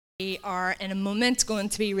We are in a moment going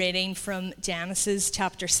to be reading from Genesis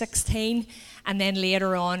chapter 16, and then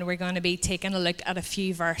later on we're going to be taking a look at a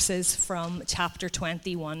few verses from chapter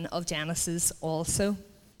 21 of Genesis also.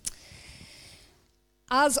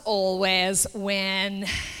 As always, when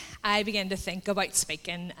I began to think about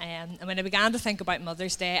speaking, and when I began to think about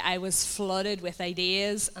Mother's Day, I was flooded with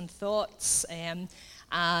ideas and thoughts, and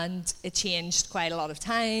it changed quite a lot of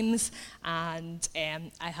times, and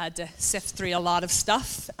I had to sift through a lot of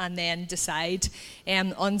stuff and then decide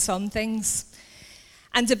on some things.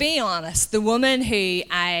 And to be honest, the woman who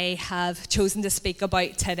I have chosen to speak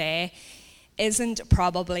about today isn't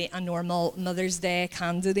probably a normal Mother's Day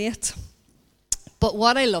candidate. But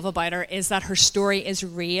what I love about her is that her story is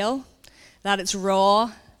real, that it's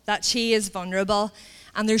raw, that she is vulnerable,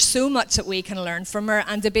 and there's so much that we can learn from her.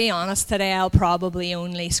 And to be honest, today I'll probably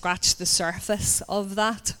only scratch the surface of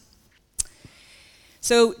that.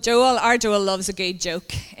 So our Joel loves a good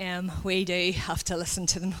joke. We do have to listen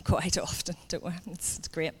to them quite often, don't we? It's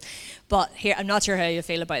great. But here, I'm not sure how you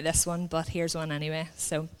feel about this one, but here's one anyway.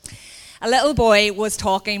 So, a little boy was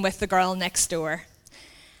talking with the girl next door.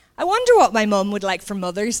 "I wonder what my mum would like for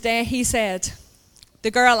Mother's Day," he said.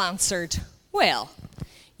 The girl answered, "Well,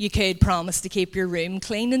 you could promise to keep your room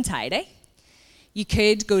clean and tidy. You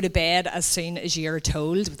could go to bed as soon as you're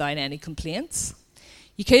told without any complaints.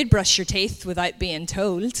 You could brush your teeth without being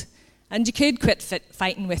told. And you could quit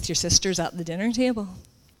fighting with your sisters at the dinner table."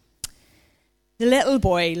 The little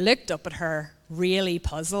boy looked up at her, really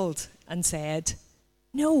puzzled, and said,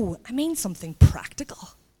 "No, I mean something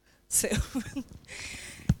practical." So,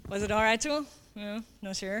 was it all right, Joel? No,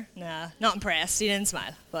 not sure? Nah, not impressed. He didn't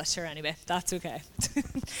smile. But sure, anyway, that's okay.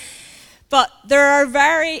 But there are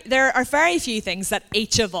very few things that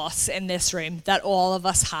each of us in this room, that all of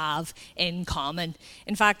us have in common.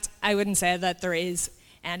 In fact, I wouldn't say that there is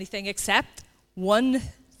anything except one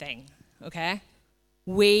thing, okay?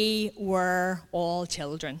 We were all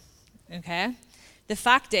children, okay? The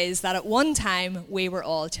fact is that at one time, we were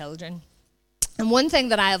all children. And one thing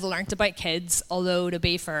that I have learnt about kids, although to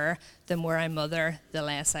be fair, the more I mother, the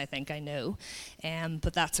less I think I know,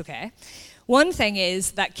 but that's okay. One thing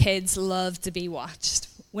is that kids love to be watched.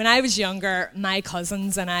 When I was younger, my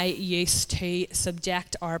cousins and I used to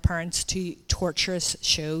subject our parents to torturous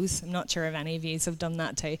shows. I'm not sure if any of you have done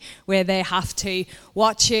that too, where they have to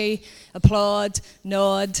watch you, applaud,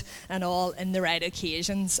 nod, and all in the right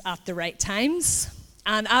occasions at the right times.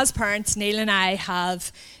 And as parents, Neil and I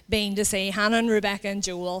have been to see Hannah and Rebecca and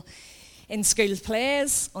Joel in school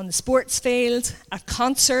plays, on the sports field, at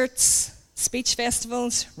concerts, speech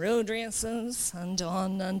festivals, road races, and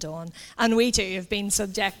on and on. And we too have been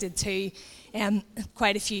subjected to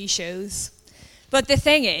quite a few shows. But the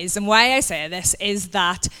thing is, and why I say this, is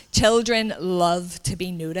that children love to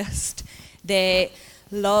be noticed. They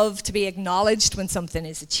love to be acknowledged when something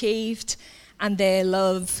is achieved, and they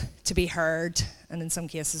love to be heard. And in some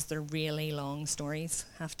cases, their really long stories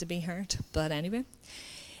have to be heard. But anyway,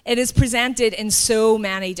 it is presented in so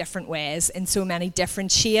many different ways, in so many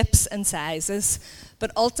different shapes and sizes.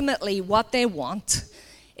 But ultimately, what they want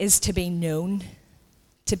is to be known,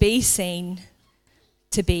 to be seen,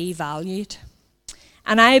 to be valued.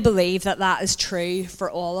 And I believe that that is true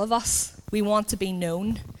for all of us. We want to be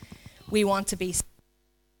known. We want to be seen.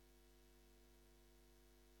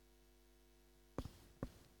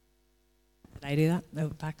 Did I do that? No,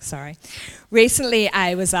 back, sorry. Recently,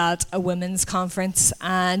 I was at a women's conference,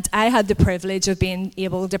 and I had the privilege of being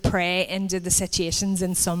able to pray into the situations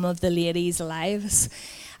in some of the ladies' lives.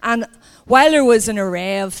 And while there was an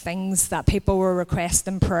array of things that people were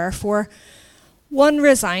requesting prayer for, one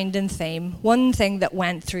resounding theme, one thing that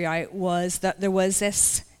went throughout was that there was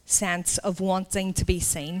this sense of wanting to be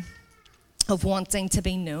seen, of wanting to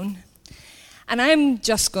be known. And I'm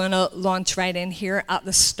just going to launch right in here at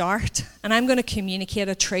the start, and I'm going to communicate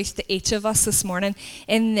a truth to each of us this morning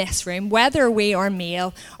in this room, whether we are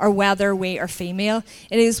male or whether we are female.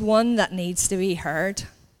 It is one that needs to be heard.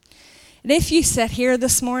 And if you sit here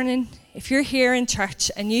this morning, if you're here in church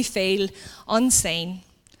and you feel unseen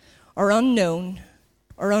or unknown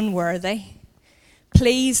or unworthy,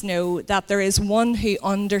 please know that there is one who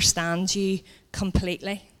understands you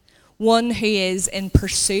completely, one who is in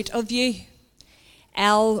pursuit of you.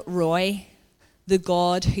 El Roy, the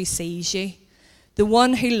God who sees you, the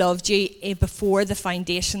one who loved you before the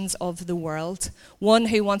foundations of the world, one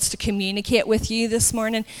who wants to communicate with you this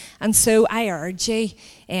morning. And so I urge you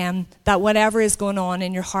that whatever is going on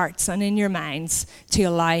in your hearts and in your minds, to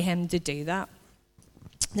allow him to do that.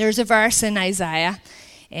 There's a verse in Isaiah,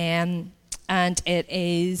 and it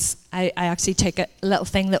is, I actually took a little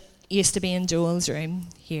thing that used to be in Joel's room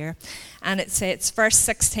here. And it's verse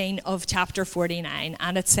 16 of chapter 49.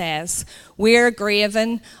 And it says, "We're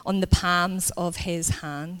graven on the palms of his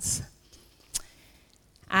hands.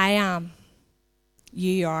 I am,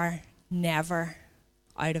 you are never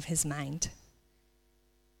out of his mind.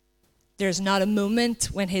 There's not a moment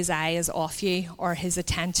when his eye is off you or his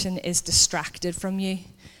attention is distracted from you.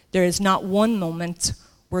 There is not one moment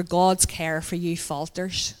where God's care for you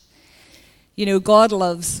falters." You know, God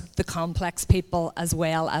loves the complex people as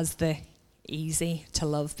well as the easy to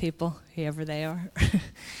love people, whoever they are.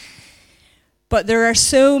 But there are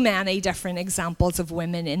so many different examples of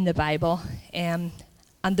women in the Bible, and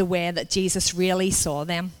the way that Jesus really saw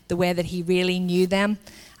them, the way that he really knew them,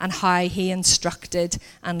 and how he instructed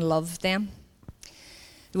and loved them.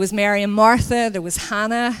 There was Mary and Martha, there was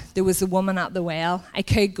Hannah, there was the woman at the well. I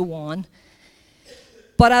could go on.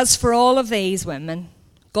 But as for all of these women,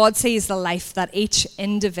 God sees the life that each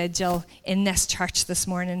individual in this church this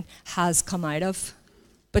morning has come out of.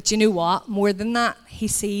 But you know what? More than that, he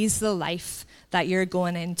sees the life that you're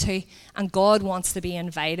going into, and God wants to be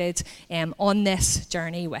invited on this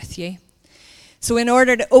journey with you. So in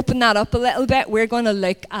order to open that up a little bit, we're going to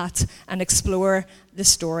look at and explore the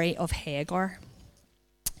story of Hagar.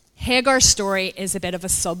 Hagar's story is a bit of a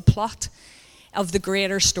subplot of the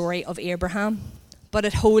greater story of Abraham, but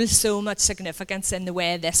it holds so much significance in the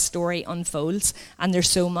way this story unfolds, and there's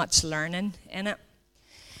so much learning in it.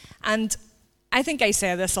 And I think I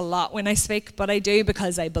say this a lot when I speak, but I do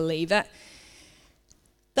because I believe it,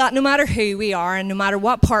 that no matter who we are and no matter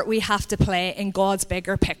what part we have to play in God's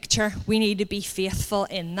bigger picture, we need to be faithful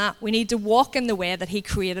in that. We need to walk in the way that he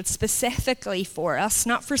created specifically for us,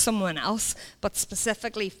 not for someone else, but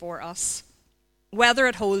specifically for us, whether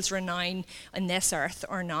it holds renown on this earth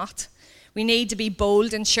or not. We need to be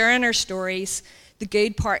bold in sharing our stories, the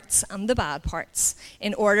good parts and the bad parts,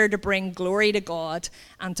 in order to bring glory to God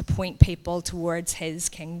and to point people towards his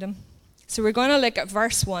kingdom. So we're going to look at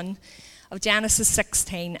verse 1 of Genesis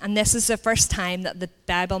 16, and this is the first time that the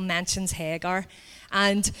Bible mentions Hagar.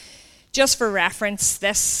 And just for reference,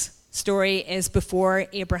 this story is before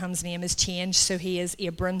Abraham's name is changed, so he is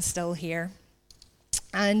Abram still here.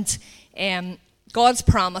 And God's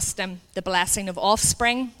promised him the blessing of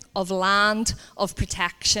offspring, of land, of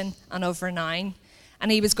protection, and of renown. And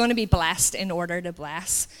he was going to be blessed in order to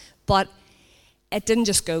bless. But it didn't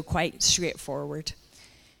just go quite straightforward.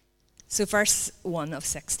 So verse 1 of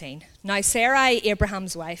 16. "Now Sarai,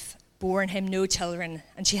 Abraham's wife, bore him no children,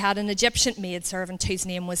 and she had an Egyptian maidservant whose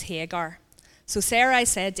name was Hagar. So Sarai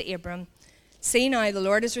said to Abram, 'See now, the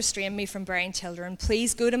Lord has restrained me from bearing children.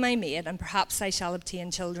 Please go to my maid, and perhaps I shall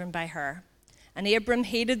obtain children by her.' And Abram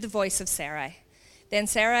heeded the voice of Sarai. Then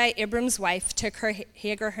Sarai, Abram's wife, took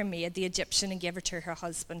Hagar her maid, the Egyptian, and gave her to her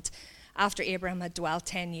husband, after Abram had dwelt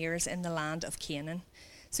 10 years in the land of Canaan.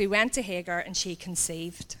 So he went to Hagar, and she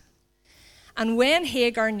conceived. And when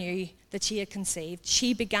Hagar knew that she had conceived,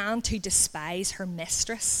 she began to despise her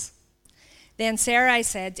mistress. Then Sarai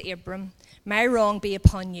said to Abram, 'My wrong be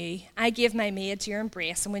upon you. I gave my maid to your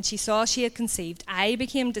embrace, and when she saw she had conceived, I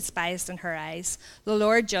became despised in her eyes. The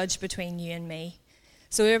Lord judge between you and me.'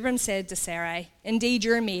 So Abram said to Sarai, 'Indeed,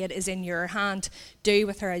 your maid is in your hand. Do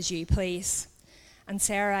with her as you please.' And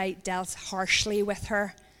Sarai dealt harshly with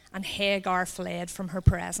her, and Hagar fled from her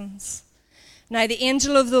presence. Now the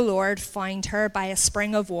angel of the Lord found her by a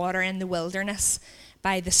spring of water in the wilderness,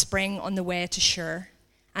 by the spring on the way to Shur.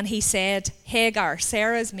 And he said, 'Hagar,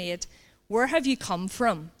 Sarah's maid, where have you come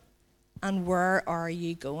from, and where are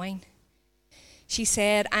you going?' She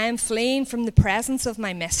said, 'I am fleeing from the presence of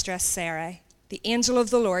my mistress, Sarai.' The angel of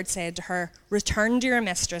the Lord said to her, 'Return to your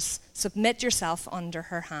mistress, submit yourself under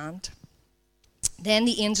her hand.' Then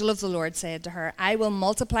the angel of the Lord said to her, 'I will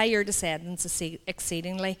multiply your descendants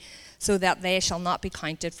exceedingly, so that they shall not be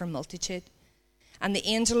counted for multitude.' And the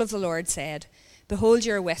angel of the Lord said, 'Behold,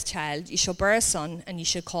 you are with child. You shall bear a son, and you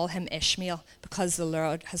shall call him Ishmael, because the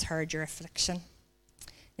Lord has heard your affliction.'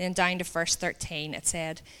 Then down to verse 13, it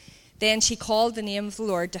said, 'Then she called the name of the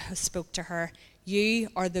Lord who spoke to her. You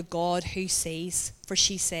are the God who sees.' For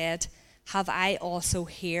she said, 'Have I also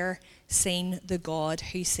here seen the God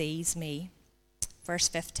who sees me?' Verse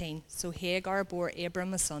 15, so Hagar bore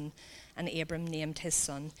Abram a son, and Abram named his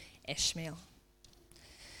son Ishmael.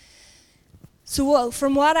 So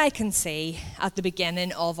from what I can see at the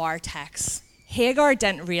beginning of our text, Hagar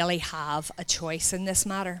didn't really have a choice in this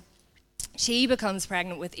matter. She becomes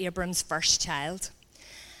pregnant with Abram's first child.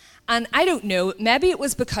 And I don't know, maybe it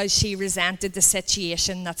was because she resented the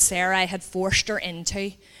situation that Sarai had forced her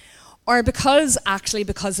into, or because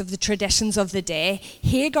of the traditions of the day,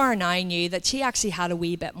 Hagar now knew that she actually had a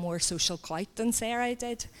wee bit more social clout than Sarai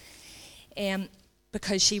did.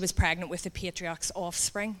 because she was pregnant with the patriarch's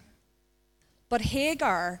offspring. But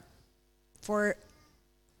Hagar, for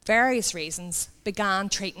various reasons, began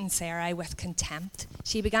treating Sarai with contempt.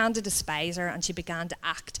 She began to despise her, and she began to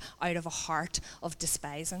act out of a heart of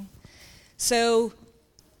despising. So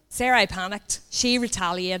Sarai panicked, she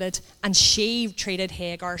retaliated, and she treated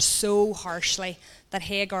Hagar so harshly that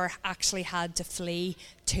Hagar actually had to flee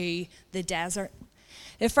to the desert.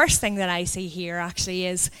 The first thing that I see here actually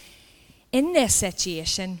is, in this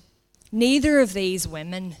situation, neither of these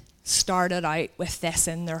women started out with this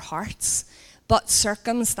in their hearts, but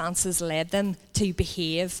circumstances led them to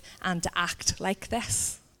behave and to act like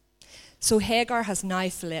this. So Hagar has now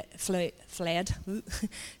fled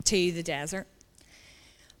to the desert.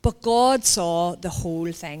 But God saw the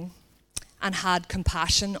whole thing and had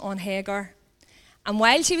compassion on Hagar. And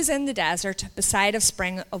while she was in the desert, beside a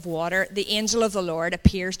spring of water, the angel of the Lord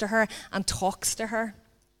appears to her and talks to her.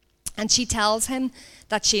 And she tells him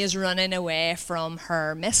that she is running away from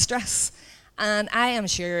her mistress. And I am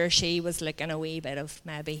sure she was looking a wee bit of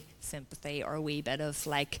maybe sympathy or a wee bit of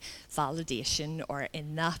like validation or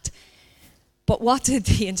in that. But what did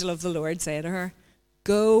the angel of the Lord say to her?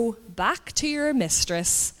 Go back to your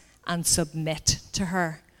mistress and submit to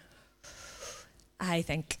her. I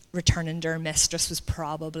think returning to her mistress was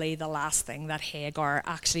probably the last thing that Hagar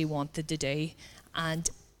actually wanted to do. And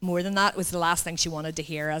more than that, it was the last thing she wanted to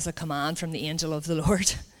hear as a command from the angel of the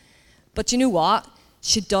Lord. But you know what?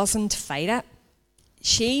 She doesn't fight it.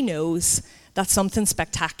 She knows that something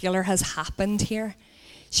spectacular has happened here.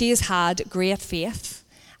 She has had great faith,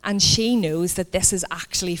 and she knows that this is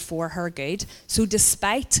actually for her good. So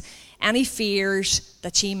despite any fears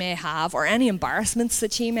that she may have or any embarrassments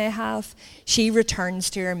that she may have, she returns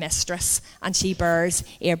to her mistress and she bears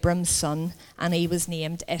Abram's son, and he was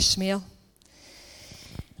named Ishmael.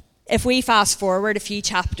 If we fast forward a few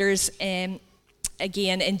chapters,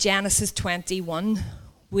 again in Genesis 21,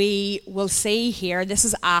 we will see here, this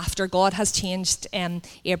is after God has changed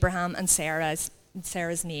Abraham and Sarah's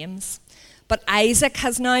names. But Isaac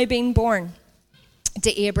has now been born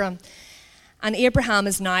to Abram. And Abraham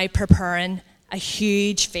is now preparing a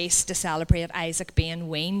huge feast to celebrate Isaac being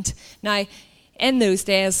weaned. Now, in those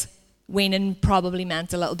days, weaning probably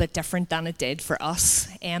meant a little bit different than it did for us.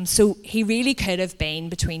 So he really could have been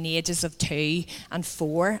between the ages of 2 and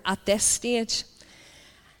 4 at this stage.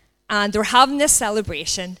 And they were having this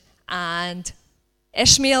celebration, and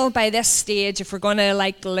Ishmael, by this stage, if we're going to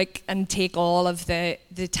look and take all of the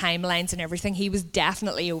timelines and everything, he was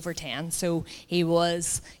definitely over 10. So he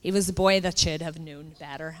was the boy that should have known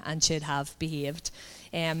better and should have behaved.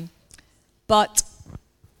 But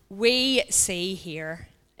we see here,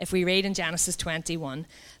 if we read in Genesis 21,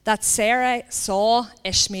 that Sarah saw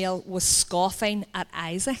Ishmael was scoffing at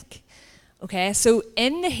Isaac. Okay, so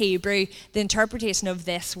in the Hebrew, the interpretation of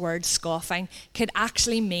this word scoffing could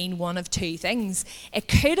actually mean one of two things. It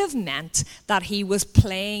could have meant that he was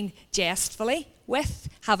playing jestfully with,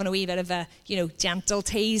 having a wee bit of a, gentle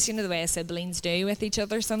tease, the way siblings do with each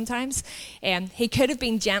other sometimes. He could have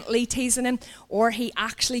been gently teasing him, or he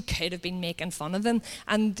actually could have been making fun of him.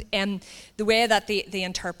 And the way that the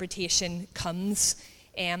interpretation comes,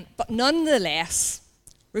 but nonetheless,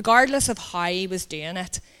 regardless of how he was doing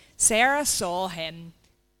it, Sarah saw him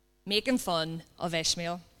making fun of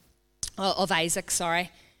Isaac,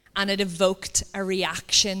 and it evoked a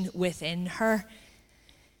reaction within her.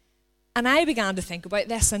 And I began to think about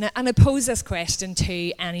this, and I pose this question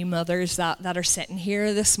to any mothers that are sitting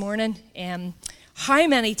here this morning. How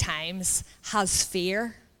many times has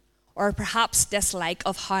fear, or perhaps dislike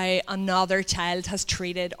of how another child has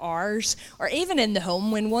treated ours, or even in the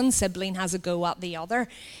home when one sibling has a go at the other,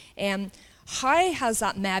 how has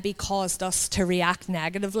that maybe caused us to react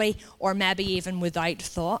negatively, or maybe even without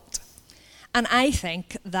thought? And I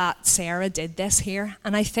think that Sarah did this here,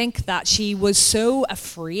 and I think that she was so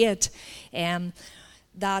afraid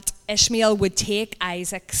that Ishmael would take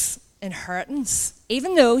Isaac's inheritance.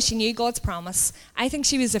 Even though she knew God's promise, I think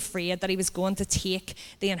she was afraid that he was going to take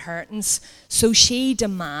the inheritance. So she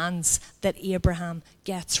demands that Abraham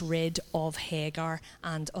gets rid of Hagar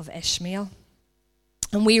and of Ishmael.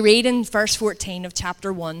 And we read in verse 14 of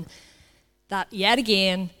chapter 1 that yet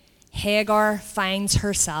again, Hagar finds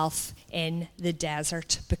herself in the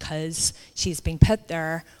desert because she's been put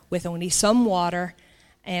there with only some water,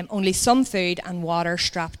 only some food and water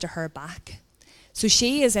strapped to her back. So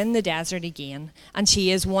she is in the desert again, and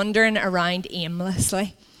she is wandering around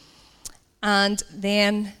aimlessly. And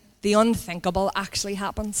then the unthinkable actually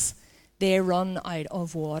happens. They run out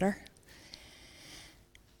of water.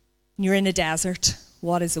 You're in a desert.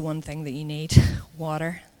 What is the one thing that you need?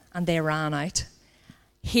 Water. And they ran out.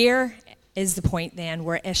 Here is the point then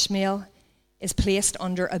where Ishmael is placed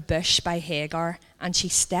under a bush by Hagar, and she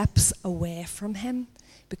steps away from him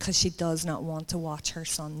because she does not want to watch her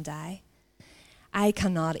son die. I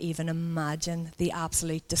cannot even imagine the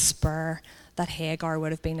absolute despair that Hagar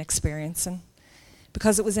would have been experiencing,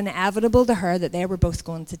 because it was inevitable to her that they were both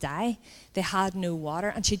going to die. They had no water,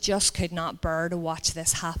 and she just could not bear to watch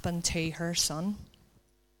this happen to her son.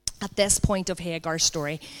 At this point of Hagar's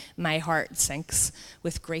story, my heart sinks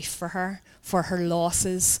with grief for her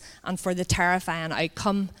losses, and for the terrifying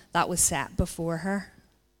outcome that was set before her.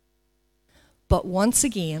 But once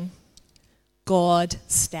again, God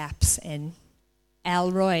steps in.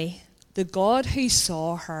 El Roi, the God who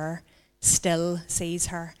saw her, still sees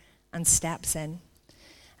her and steps in.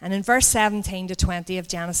 And in verse 17 to 20 of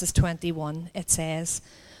Genesis 21, it says,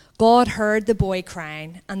 God heard the boy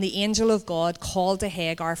crying, and the angel of God called to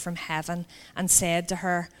Hagar from heaven and said to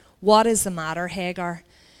her, what is the matter, Hagar?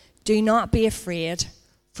 Do not be afraid,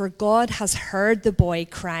 for God has heard the boy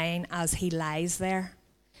crying as he lies there.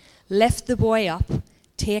 Lift the boy up,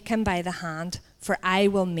 take him by the hand, for I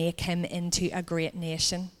will make him into a great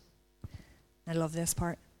nation. I love this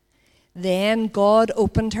part. Then God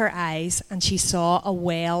opened her eyes, and she saw a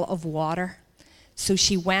well of water. So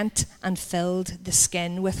she went and filled the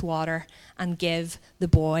skin with water and gave the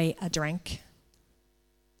boy a drink.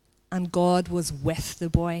 And God was with the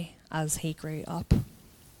boy as he grew up.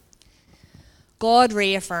 God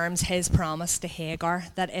reaffirms his promise to Hagar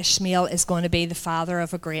that Ishmael is going to be the father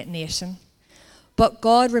of a great nation. But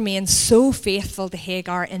God remains so faithful to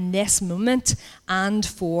Hagar in this moment and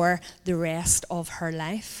for the rest of her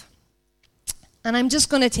life. And I'm just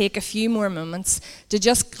going to take a few more moments to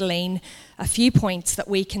just glean a few points that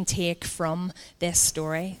we can take from this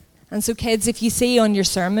story. And so kids, if you see on your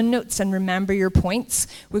sermon notes and remember your points,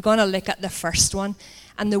 we're going to look at the first one.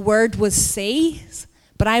 And the word was sees,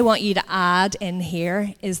 but I want you to add in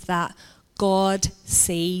here is that God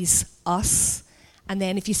sees us. And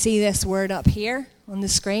then if you see this word up here on the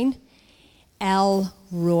screen, El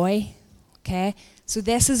Roi, okay? So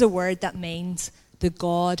this is a word that means the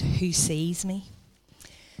God who sees me.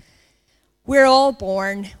 We're all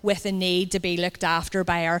born with a need to be looked after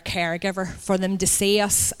by our caregiver, for them to see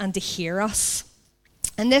us and to hear us.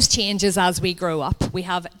 And this changes as we grow up. We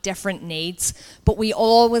have different needs, but we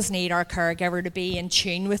always need our caregiver to be in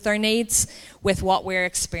tune with our needs, with what we're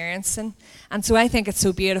experiencing. And so I think it's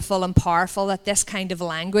so beautiful and powerful that this kind of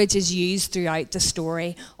language is used throughout the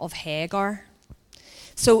story of Hagar.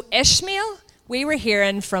 So Ishmael, we were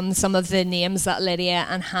hearing from some of the names that Lydia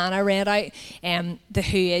and Hannah read out, the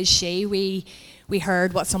who is she. We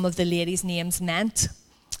heard what some of the ladies' names meant.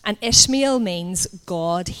 And Ishmael means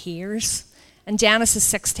God hears. In Genesis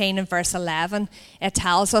 16 and verse 11, it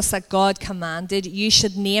tells us that God commanded, you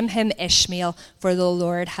should name him Ishmael, for the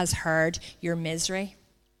Lord has heard your misery.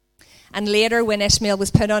 And later, when Ishmael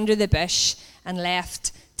was put under the bush and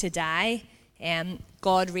left to die,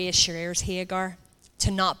 God reassures Hagar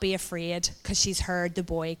to not be afraid because he has heard the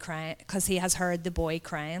boy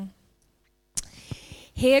crying.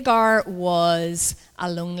 Hagar was a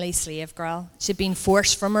lonely slave girl. She'd been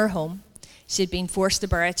forced from her home. She'd been forced to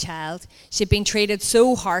bear a child. She'd been treated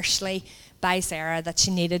so harshly by Sarah that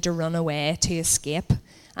she needed to run away to escape.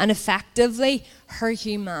 And effectively, her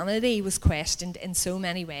humanity was questioned in so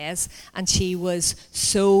many ways, and she was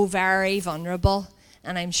so very vulnerable,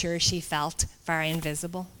 and I'm sure she felt very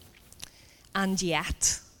invisible. And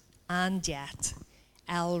yet,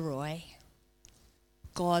 El Roi,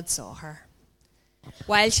 God saw her.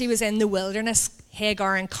 While she was in the wilderness,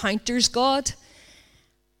 Hagar encounters God.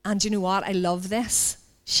 And you know what? I love this.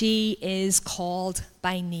 She is called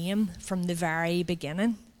by name from the very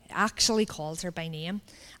beginning. He actually calls her by name.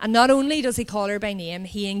 And not only does he call her by name,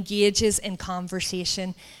 he engages in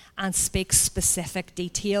conversation and speaks specific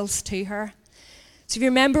details to her. So if you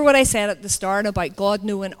remember what I said at the start about God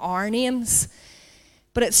knowing our names,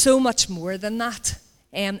 but it's so much more than that.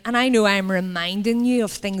 And I know I'm reminding you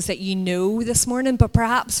of things that you know this morning, but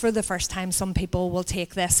perhaps for the first time some people will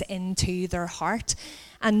take this into their heart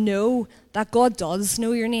and know that God does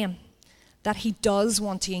know your name, that he does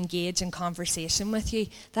want to engage in conversation with you,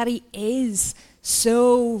 that he is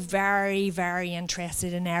so very, very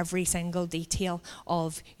interested in every single detail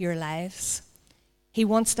of your lives. He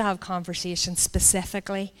wants to have conversations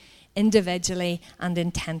specifically, individually, and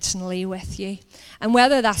intentionally with you. And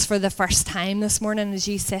whether that's for the first time this morning as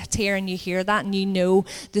you sit here and you hear that and you know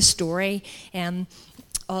the story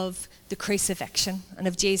of the crucifixion and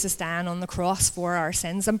of Jesus dying on the cross for our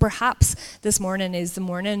sins. And perhaps this morning is the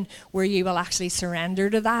morning where you will actually surrender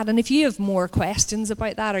to that. And if you have more questions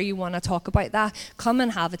about that or you want to talk about that, come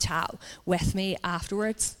and have a chat with me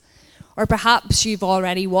afterwards. Or perhaps you've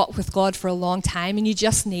already walked with God for a long time and you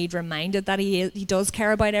just need reminded that He does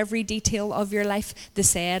care about every detail of your life, the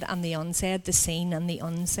said and the unsaid, the seen and the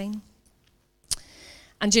unseen.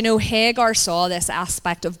 And you know, Hagar saw this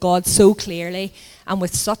aspect of God so clearly and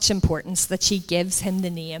with such importance that she gives him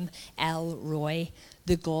the name El Roi,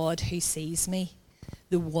 the God who sees me,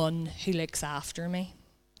 the one who looks after me.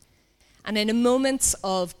 And in a moment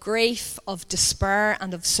of grief, of despair,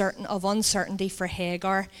 and of uncertainty for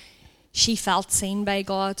Hagar, she felt seen by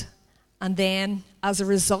God. And then, as a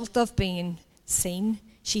result of being seen,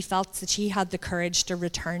 she felt that she had the courage to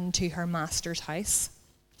return to her master's house.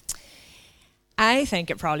 I think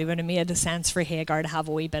it probably would have made sense for Hagar to have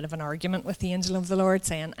a wee bit of an argument with the angel of the Lord,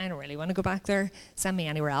 saying, I don't really want to go back there. Send me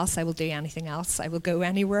anywhere else. I will do anything else. I will go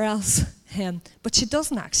anywhere else. But she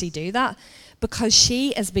doesn't actually do that because she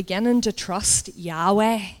is beginning to trust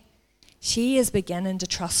Yahweh. She is beginning to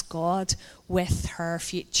trust God with her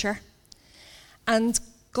future. And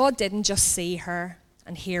God didn't just see her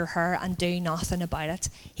and hear her and do nothing about it.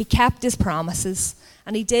 He kept his promises,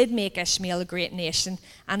 and he did make Ishmael a great nation,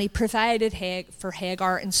 and he provided for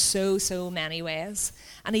Hagar in so many ways.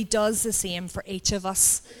 And he does the same for each of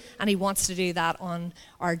us, and he wants to do that on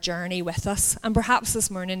our journey with us. And perhaps this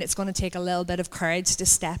morning it's going to take a little bit of courage to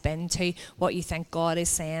step into what you think God is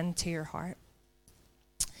saying to your heart.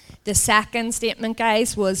 The second statement,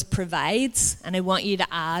 guys, was provides, and I want you to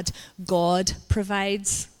add God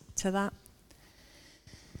provides to that.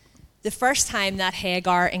 The first time that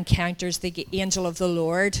Hagar encounters the angel of the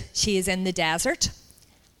Lord, she is in the desert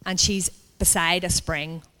and she's beside a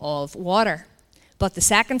spring of water. But the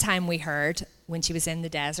second time we heard, when she was in the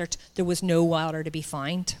desert, there was no water to be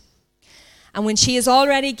found. And when she is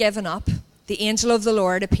already given up, the angel of the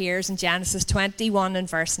Lord appears in Genesis 21 and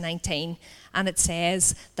verse 19. And it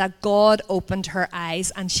says that God opened her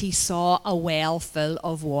eyes and she saw a well full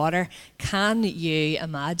of water. Can you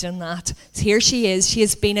imagine that? Here she is. She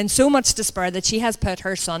has been in so much despair that she has put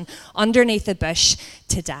her son underneath a bush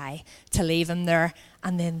to die, to leave him there.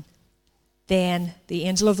 And then the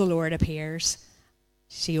angel of the Lord appears.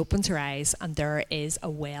 She opens her eyes and there is a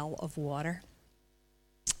well of water.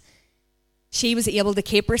 She was able to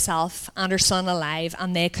keep herself and her son alive,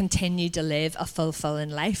 and they continued to live a fulfilling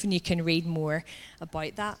life. And you can read more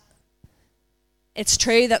about that. It's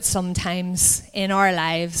true that sometimes in our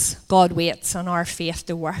lives, God waits on our faith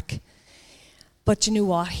to work. But you know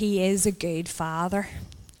what? He is a good father.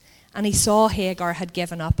 And he saw Hagar had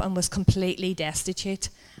given up and was completely destitute.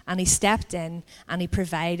 And he stepped in and he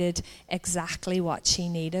provided exactly what she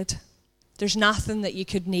needed. There's nothing that you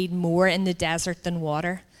could need more in the desert than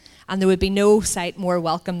water. And there would be no sight more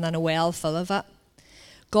welcome than a well full of it.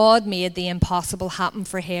 God made the impossible happen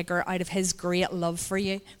for Hagar out of his great love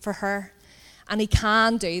for her. And he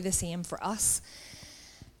can do the same for us.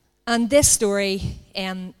 And this story,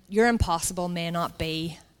 your impossible may not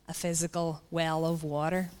be a physical well of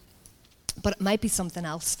water, but it might be something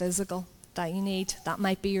else physical that you need. That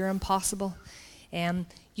might be your impossible.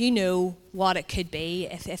 You know what it could be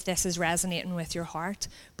if this is resonating with your heart.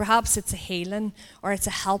 Perhaps it's a healing or it's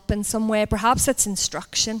a help in some way. Perhaps it's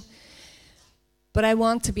instruction. But I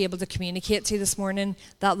want to be able to communicate to you this morning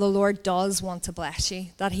that the Lord does want to bless you,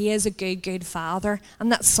 that he is a good, good father,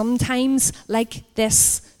 and that sometimes, like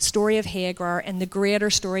this story of Hagar and the greater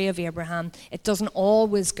story of Abraham, it doesn't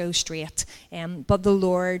always go straight. But the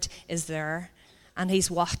Lord is there, and he's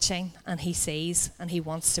watching, and he sees, and he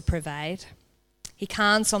wants to provide. He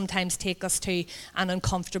can sometimes take us to an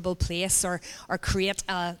uncomfortable place or create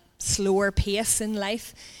a slower pace in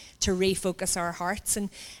life to refocus our hearts.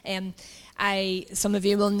 And some of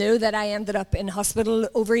you will know that I ended up in hospital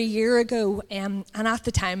over a year ago. And at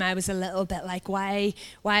the time I was a little bit like, why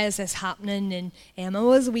is this happening? And I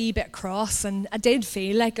was a wee bit cross, and I did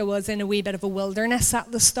feel like I was in a wee bit of a wilderness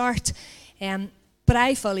at the start. But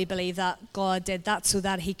I fully believe that God did that so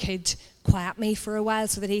that he could quiet me for a while,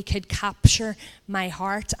 so that he could capture my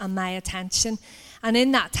heart and my attention. And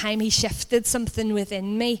in that time, he shifted something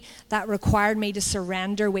within me that required me to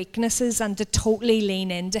surrender weaknesses and to totally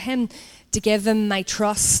lean into him, to give him my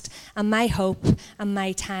trust and my hope and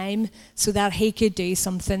my time so that he could do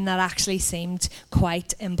something that actually seemed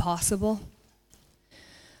quite impossible.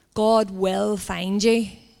 God will find you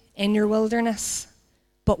in your wilderness,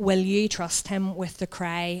 but will you trust him with the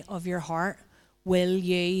cry of your heart? Will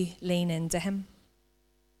you lean into him?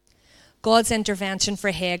 God's intervention for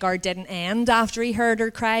Hagar didn't end after he heard her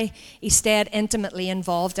cry. He stayed intimately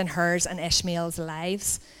involved in hers and Ishmael's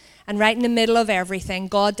lives. And right in the middle of everything,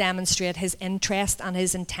 God demonstrated his interest and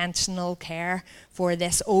his intentional care for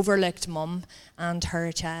this overlooked mum and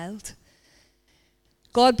her child.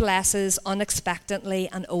 God blesses unexpectedly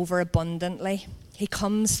and overabundantly. He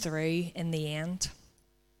comes through in the end.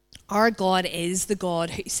 Our God is the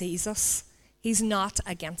God who sees us. He's not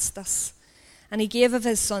against us. And he gave of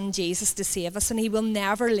his son Jesus to save us, and he will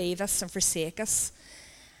never leave us and forsake us.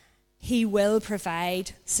 He will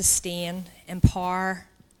provide, sustain, empower.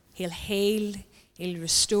 He'll heal, he'll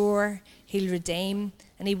restore, he'll redeem,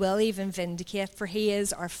 and he will even vindicate, for he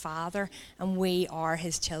is our Father and we are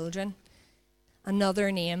his children.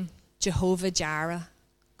 Another name, Jehovah Jireh,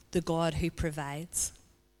 the God who provides.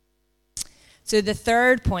 So the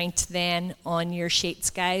third point then on your sheets,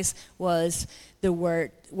 guys, was the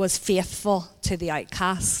word was faithful to the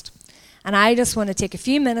outcast. And I just want to take a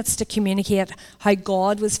few minutes to communicate how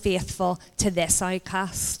God was faithful to this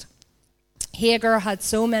outcast. Hagar had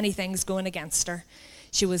so many things going against her.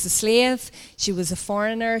 She was a slave, she was a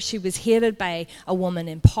foreigner, she was hated by a woman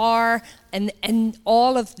in power, and in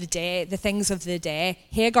all of the things of the day,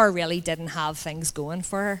 Hagar really didn't have things going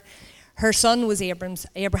for her. Her son was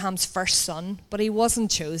Abraham's first son, but he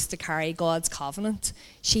wasn't chosen to carry God's covenant.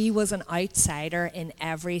 She was an outsider in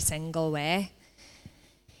every single way.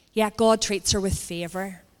 Yet God treats her with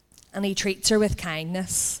favour, and he treats her with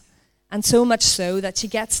kindness, and so much so that she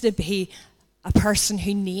gets to be a person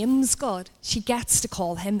who names God. She gets to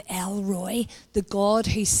call him El Roi, the God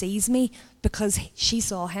who sees me, because she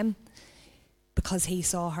saw him, because he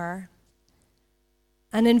saw her.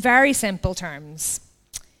 And in very simple terms,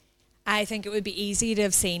 I think it would be easy to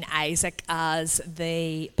have seen Isaac as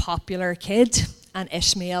the popular kid and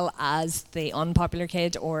Ishmael as the unpopular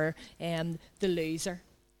kid, or the loser.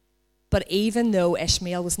 But even though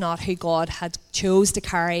Ishmael was not who God had chose to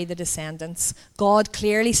carry the descendants, God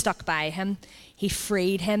clearly stuck by him, he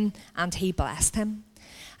freed him, and he blessed him.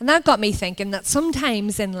 And that got me thinking that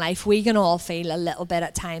sometimes in life we can all feel a little bit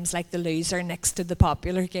at times like the loser next to the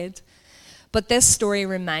popular kid. But this story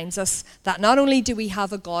reminds us that not only do we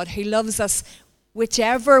have a God who loves us,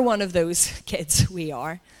 whichever one of those kids we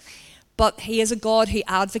are, but he is a God who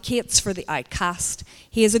advocates for the outcast.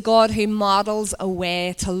 He is a God who models a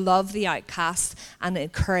way to love the outcast and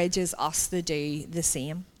encourages us to do the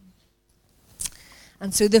same.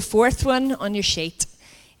 And so the fourth one on your sheet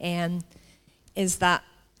is that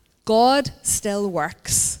God still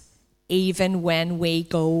works even when we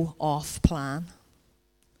go off plan.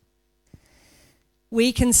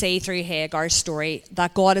 We can see through Hagar's story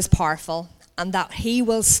that God is powerful and that he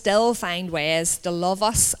will still find ways to love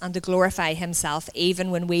us and to glorify himself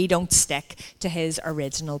even when we don't stick to his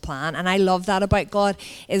original plan. And I love that about God,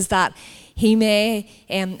 is that he may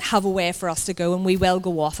have a way for us to go, and we will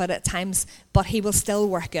go off it at times, but he will still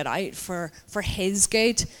work it out for his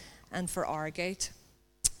good and for our good.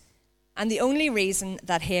 And the only reason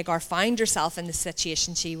that Hagar found herself in the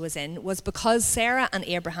situation she was in was because Sarah and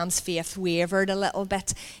Abraham's faith wavered a little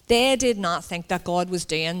bit. They did not think that God was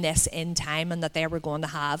doing this in time and that they were going to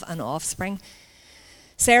have an offspring.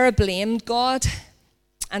 Sarah blamed God,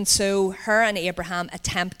 and so her and Abraham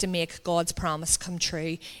attempt to make God's promise come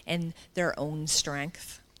true in their own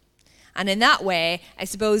strength. And in that way, I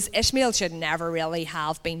suppose Ishmael should never really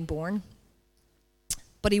have been born.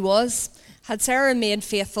 But he was. Had Sarah remained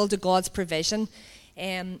faithful to God's provision,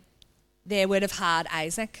 they would have had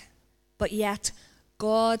Isaac. But yet,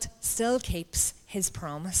 God still keeps his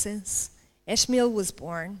promises. Ishmael was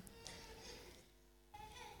born.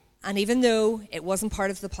 And even though it wasn't part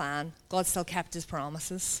of the plan, God still kept his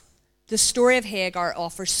promises. The story of Hagar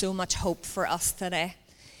offers so much hope for us today.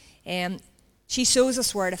 She shows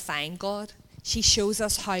us where to find God. She shows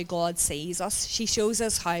us how God sees us. She shows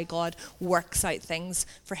us how God works out things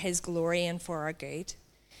for his glory and for our good.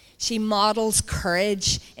 She models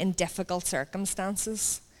courage in difficult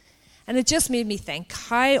circumstances. And it just made me think,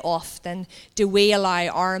 how often do we allow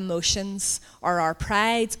our emotions or our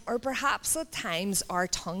pride or perhaps at times our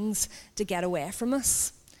tongues to get away from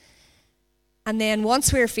us? And then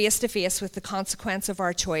once we're face to face with the consequence of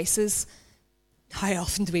our choices, how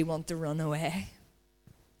often do we want to run away?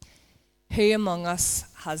 Who among us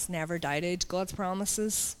has never doubted God's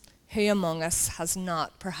promises? Who among us has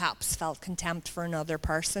not perhaps felt contempt for another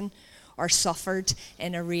person or suffered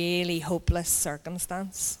in a really hopeless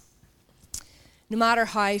circumstance? No matter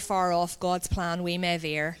how far off God's plan we may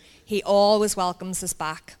veer, he always welcomes us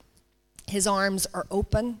back. His arms are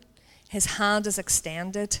open, his hand is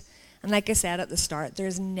extended, and like I said at the start,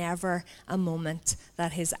 there's never a moment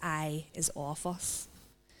that his eye is off us.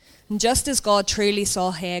 And just as God truly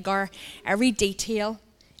saw Hagar, every detail,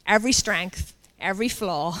 every strength, every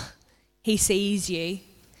flaw, he sees you.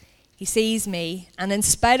 He sees me, and in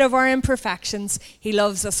spite of our imperfections, he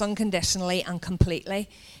loves us unconditionally and completely.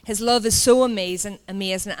 His love is so amazing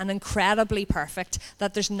and incredibly perfect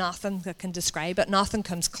that there's nothing that can describe it. Nothing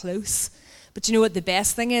comes close. But you know what the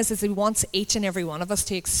best thing is he wants each and every one of us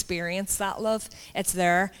to experience that love. It's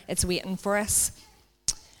there. It's waiting for us.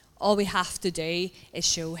 All we have to do is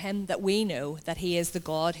show him that we know that he is the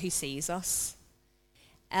God who sees us.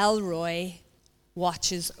 El Roi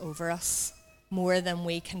watches over us more than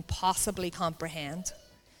we can possibly comprehend.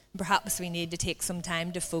 Perhaps we need to take some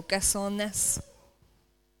time to focus on this.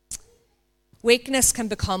 Weakness can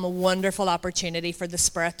become a wonderful opportunity for the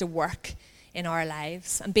Spirit to work in our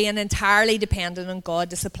lives. And being entirely dependent on God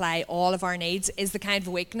to supply all of our needs is the kind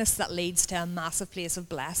of weakness that leads to a massive place of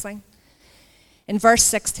blessing. In verse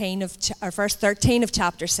 13 of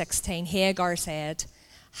chapter 16, Hagar said,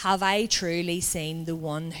 "Have I truly seen the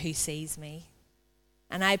one who sees me?"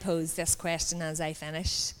 And I pose this question as I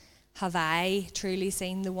finish. Have I truly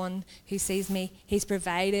seen the one who sees me? He's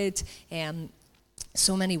provided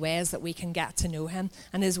so many ways that we can get to know him,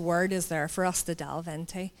 and his word is there for us to delve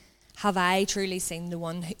into. Have I truly seen the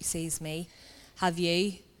one who sees me? Have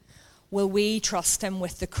you? Will we trust him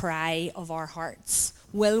with the cry of our hearts?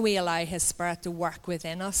 Will we allow his Spirit to work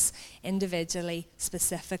within us individually,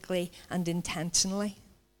 specifically, and intentionally?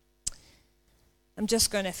 I'm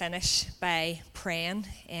just going to finish by praying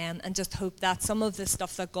and just hope that some of the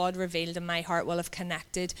stuff that God revealed in my heart will have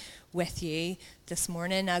connected with you this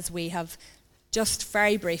morning as we have just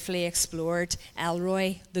very briefly explored El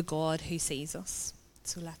Roi, the God who sees us.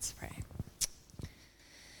 So let's pray.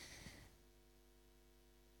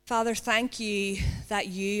 Father, thank you that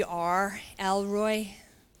you are El Roi,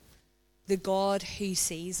 the God who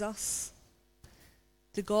sees us,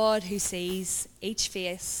 the God who sees each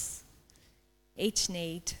face, each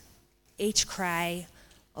need, each cry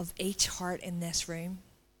of each heart in this room.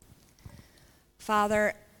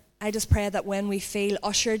 Father, I just pray that when we feel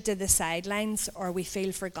ushered to the sidelines or we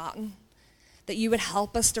feel forgotten, that you would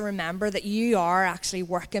help us to remember that you are actually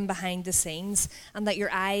working behind the scenes and that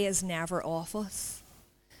your eye is never off us.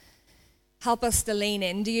 Help us to lean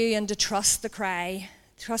into you and to trust the cry,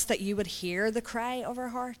 trust that you would hear the cry of our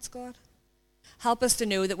hearts, God. Help us to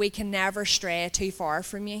know that we can never stray too far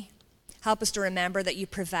from you. Help us to remember that you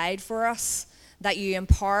provide for us, that you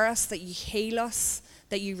empower us, that you heal us,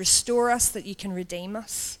 that you restore us, that you can redeem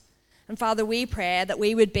us. And Father, we pray that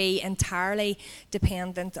we would be entirely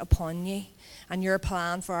dependent upon you and your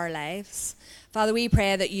plan for our lives. Father, we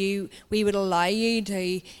pray that we would allow you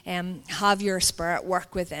to have your Spirit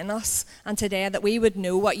work within us, and today that we would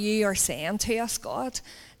know what you are saying to us, God,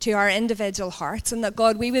 to our individual hearts, and that,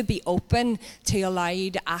 God, we would be open to allow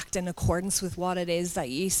you to act in accordance with what it is that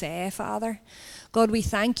you say, Father. God, we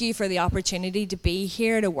thank you for the opportunity to be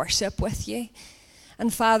here to worship with you.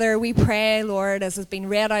 And Father, we pray, Lord, as has been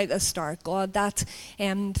read out at the start, God, that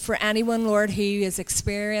for anyone, Lord, who is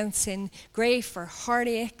experiencing grief or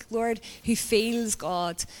heartache, Lord, who feels,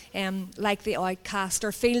 God, like the outcast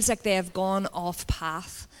or feels like they have gone off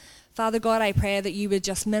path, Father God, I pray that you would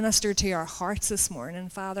just minister to our hearts this morning.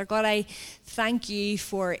 Father God, I thank you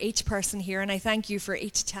for each person here, and I thank you for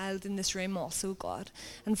each child in this room also, God.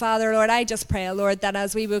 And Father, Lord, I just pray, Lord, that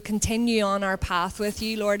as we will continue on our path with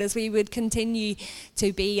you, Lord, as we would continue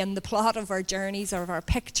to be in the plot of our journeys or of our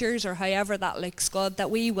pictures or however that looks, God, that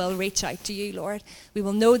we will reach out to you, Lord. We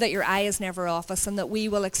will know that your eye is never off us and that we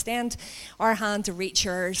will extend our hand to reach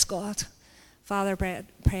yours, God. Father,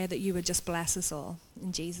 pray that you would just bless us all.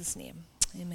 In Jesus' name.